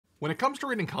When it comes to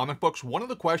reading comic books, one of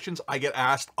the questions I get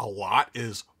asked a lot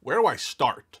is, where do I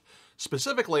start?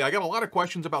 Specifically, I get a lot of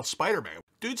questions about Spider-Man.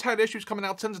 Dude's had issues coming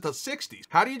out since the 60s.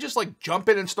 How do you just jump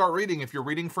in and start reading if you're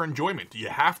reading for enjoyment? Do you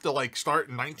have to start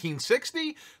in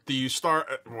 1960? Do you start,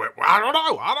 I don't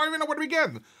know. I don't even know where to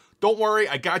begin. Don't worry,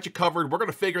 I got you covered. We're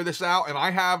gonna figure this out, and I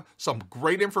have some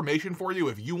great information for you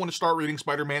if you want to start reading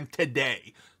Spider-Man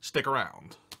today. Stick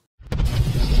around.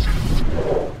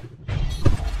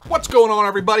 What's going on,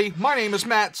 everybody? My name is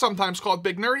Matt, sometimes called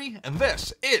Big Nerdy, and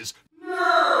this is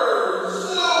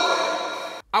Nerdzoic.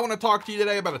 I want to talk to you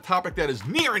today about a topic that is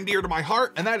near and dear to my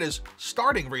heart, and that is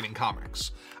starting reading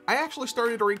comics. I actually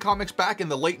started to read comics back in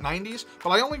the late 90s,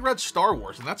 but I only read Star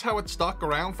Wars, and that's how it stuck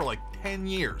around for 10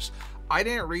 years. I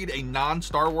didn't read a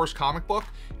non-Star Wars comic book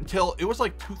until it was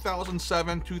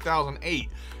 2007, 2008,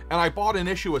 and I bought an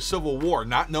issue of Civil War,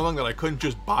 not knowing that I couldn't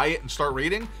just buy it and start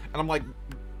reading, and I'm like,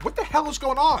 what the hell is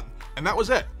going on? And that was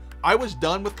it. I was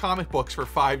done with comic books for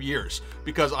 5 years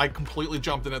because I completely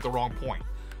jumped in at the wrong point.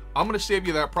 I'm gonna save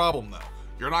you that problem though.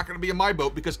 You're not gonna be in my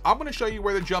boat because I'm gonna show you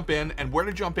where to jump in and where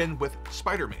to jump in with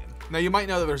Spider-Man. Now you might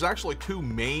know that there's actually two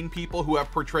main people who have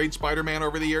portrayed Spider-Man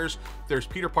over the years. There's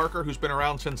Peter Parker, who's been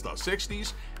around since the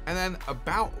 60s, and then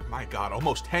about, my God,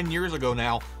 almost 10 years ago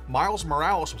now, Miles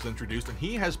Morales was introduced, and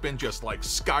he has been just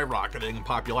skyrocketing in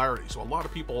popularity. So a lot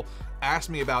of people ask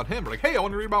me about him, hey, I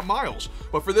want to read about Miles.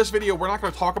 But for this video, we're not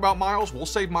going to talk about Miles. We'll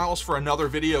save Miles for another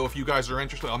video. If you guys are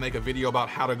interested, I'll make a video about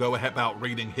how to go ahead about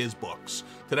reading his books.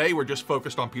 Today, we're just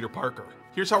focused on Peter Parker.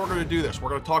 Here's how we're going to do this. We're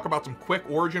going to talk about some quick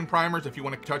origin primers if you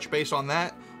want to touch base on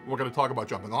that. We're going to talk about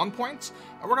jumping on points,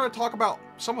 and we're going to talk about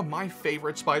some of my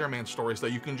favorite Spider-Man stories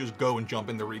that you can just go and jump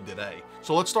in to read today.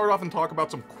 So let's start off and talk about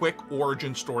some quick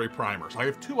origin story primers. I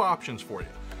have two options for you.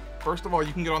 First of all,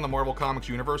 you can get on the Marvel Comics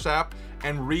Universe app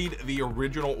and read the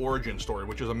original origin story,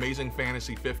 which is Amazing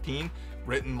Fantasy 15,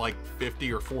 written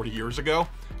 50 or 40 years ago.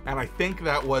 And I think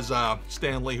that was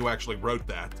Stan Lee who actually wrote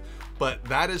that. But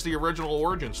that is the original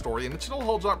origin story, and it still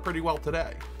holds up pretty well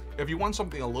today. If you want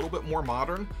something a little bit more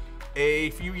modern, a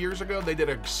few years ago, they did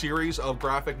a series of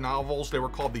graphic novels. They were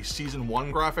called the Season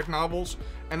 1 graphic novels,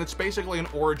 and it's basically an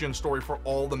origin story for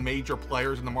all the major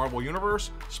players in the Marvel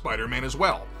Universe, Spider-Man as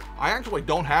well. I actually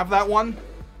don't have that one.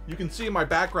 You can see in my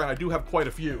background, I do have quite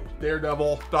a few.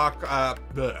 Daredevil, I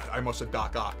almost said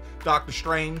Doc Ock, Doctor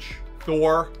Strange,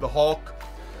 Thor, the Hulk.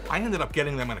 I ended up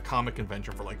getting them at a comic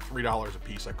convention for $3 a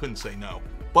piece. I couldn't say no.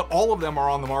 But all of them are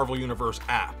on the Marvel Universe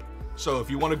app. So if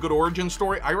you want a good origin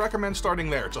story, I recommend starting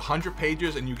there. It's 100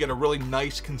 pages and you get a really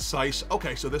nice, concise,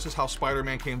 okay, so this is how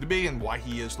Spider-Man came to be and why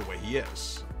he is the way he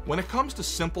is. When it comes to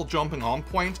simple jumping on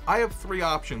points, I have three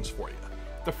options for you.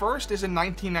 The first is in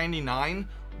 1999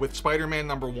 with Spider-Man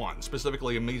 #1,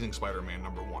 specifically Amazing Spider-Man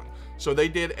 #1. So they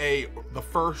did the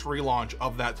first relaunch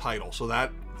of that title. So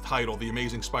that title, The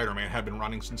Amazing Spider-Man, had been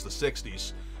running since the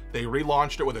 60s. They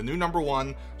relaunched it with a new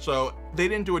 #1, so they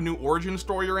didn't do a new origin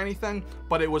story or anything,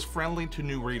 but it was friendly to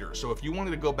new readers. So if you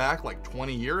wanted to go back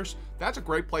 20 years, that's a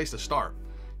great place to start.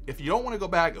 If you don't want to go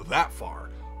back that far,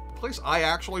 the place I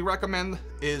actually recommend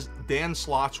is Dan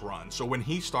Slott's run. So when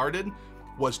he started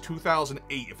was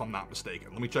 2008, if I'm not mistaken.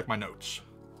 Let me check my notes.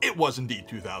 It was indeed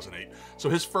 2008. So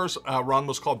his first run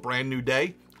was called Brand New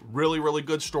Day. Really, really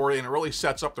good story, and it really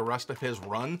sets up the rest of his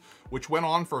run, which went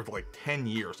on for 10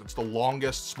 years. It's the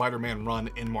longest Spider-Man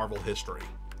run in Marvel history.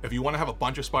 If you want to have a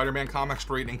bunch of Spider-Man comics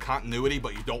to read in continuity,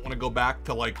 but you don't want to go back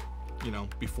to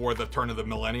before the turn of the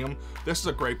millennium, this is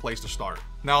a great place to start.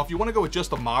 Now, if you want to go with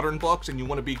just the modern books and you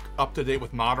want to be up to date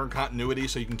with modern continuity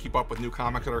so you can keep up with new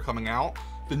comics that are coming out,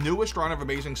 the newest run of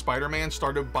Amazing Spider-Man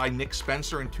started by Nick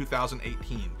Spencer in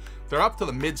 2018. They're up to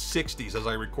the mid-60s as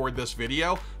I record this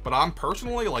video, but I'm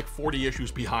personally 40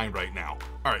 issues behind right now.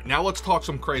 All right, now let's talk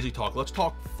some crazy talk. Let's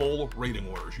talk full reading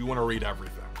orders. You want to read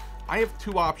everything. I have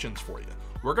two options for you.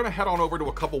 We're going to head on over to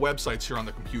a couple websites here on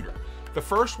the computer. The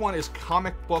first one is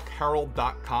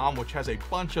comicbookherald.com, which has a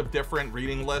bunch of different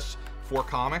reading lists for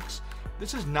comics.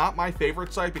 This is not my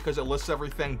favorite site because it lists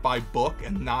everything by book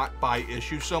and not by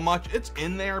issue so much. It's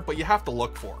in there, but you have to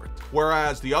look for it.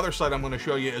 Whereas the other site I'm going to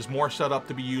show you is more set up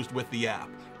to be used with the app.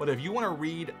 But if you want to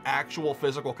read actual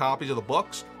physical copies of the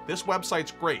books, this website's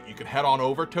great. You can head on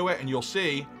over to it and you'll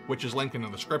see, which is linked in the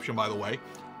description by the way,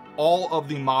 all of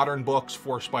the modern books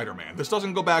for Spider-Man. This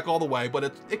doesn't go back all the way, but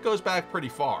it goes back pretty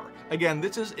far. Again,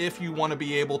 this is if you want to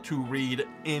be able to read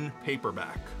in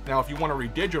paperback. Now, if you want to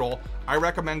read digital, I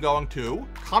recommend going to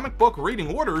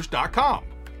comicbookreadingorders.com,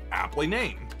 aptly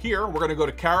named. Here, we're going to go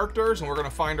to characters and we're going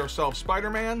to find ourselves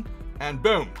Spider-Man, and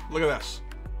boom, look at this.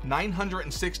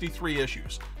 963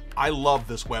 issues. I love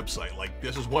this website. Like,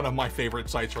 this is one of my favorite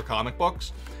sites for comic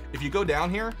books. If you go down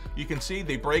here, you can see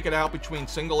they break it out between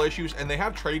single issues, and they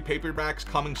have trade paperbacks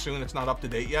coming soon. It's not up to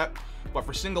date yet, but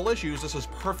for single issues, this is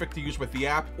perfect to use with the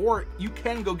app, or you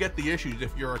can go get the issues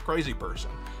if you're a crazy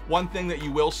person. One thing that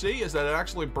you will see is that it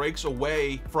actually breaks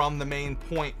away from the main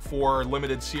point for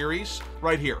limited series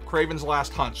right here, Kraven's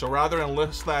Last Hunt. So rather than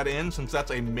list that in, since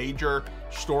that's a major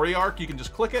story arc, you can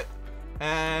just click it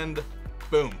and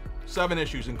boom. 7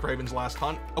 issues in Kraven's Last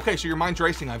Hunt. Okay, so your mind's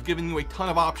racing. I've given you a ton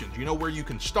of options. You know where you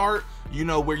can start. You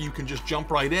know where you can just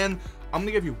jump right in. I'm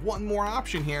gonna give you one more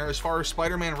option here as far as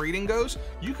Spider-Man reading goes.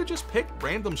 You could just pick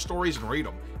random stories and read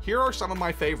them. Here are some of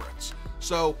my favorites.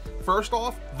 So first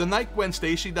off, the night Gwen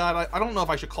Stacy died, I don't know if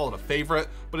I should call it a favorite,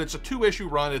 but it's a 2-issue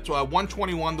run. It's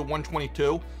 121 to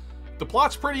 122. The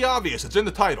plot's pretty obvious. It's in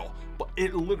the title, but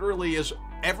it literally is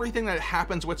everything that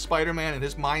happens with Spider-Man and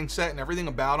his mindset and everything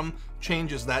about him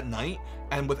changes that night.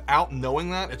 And without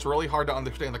knowing that, it's really hard to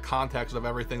understand the context of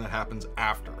everything that happens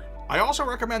after. I also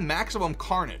recommend Maximum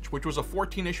Carnage, which was a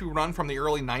 14-issue run from the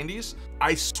early 90s.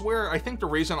 I swear, I think the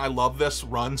reason I love this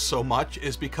run so much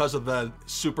is because of the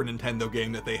Super Nintendo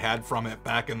game that they had from it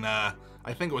back in the,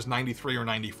 I think it was 93 or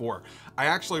 94. I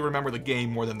actually remember the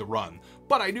game more than the run,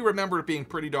 but I do remember it being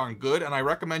pretty darn good, and I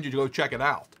recommend you to go check it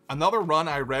out. Another run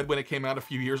I read when it came out a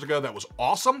few years ago that was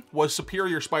awesome was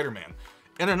Superior Spider-Man.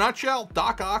 In a nutshell,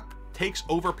 Doc Ock takes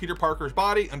over Peter Parker's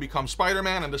body and becomes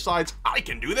Spider-Man and decides, I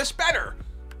can do this better.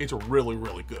 It's really,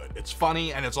 really good. It's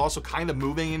funny, and it's also kind of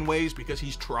moving in ways because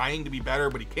he's trying to be better,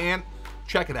 but he can't.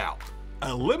 Check it out.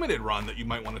 A limited run that you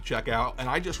might want to check out, and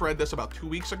I just read this about 2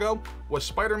 weeks ago, was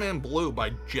Spider-Man Blue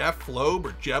by Jeff Loeb,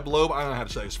 or Jeb Loeb, I don't know how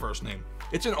to say his first name.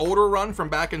 It's an older run from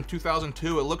back in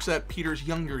 2002. It looks at Peter's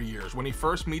younger years when he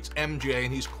first meets MJ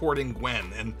and he's courting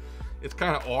Gwen, and it's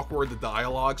kind of awkward, the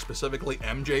dialogue, specifically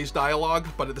MJ's dialogue,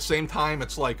 but at the same time,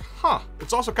 it's like, huh.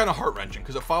 It's also kind of heart-wrenching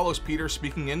because it follows Peter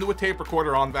speaking into a tape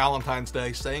recorder on Valentine's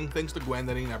Day, saying things to Gwen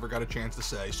that he never got a chance to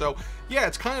say. So yeah,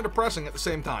 it's kind of depressing at the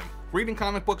same time. Reading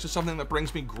comic books is something that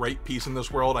brings me great peace in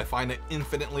this world. I find it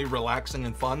infinitely relaxing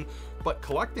and fun, but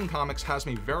collecting comics has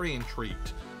me very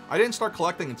intrigued. I didn't start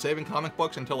collecting and saving comic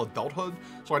books until adulthood,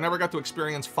 so I never got to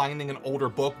experience finding an older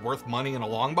book worth money in a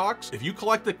long box. If you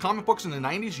collected comic books in the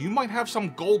 90s, you might have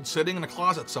some gold sitting in a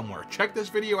closet somewhere. Check this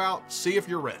video out, see if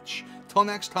you're rich. Till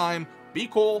next time, be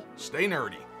cool, stay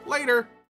nerdy. Later!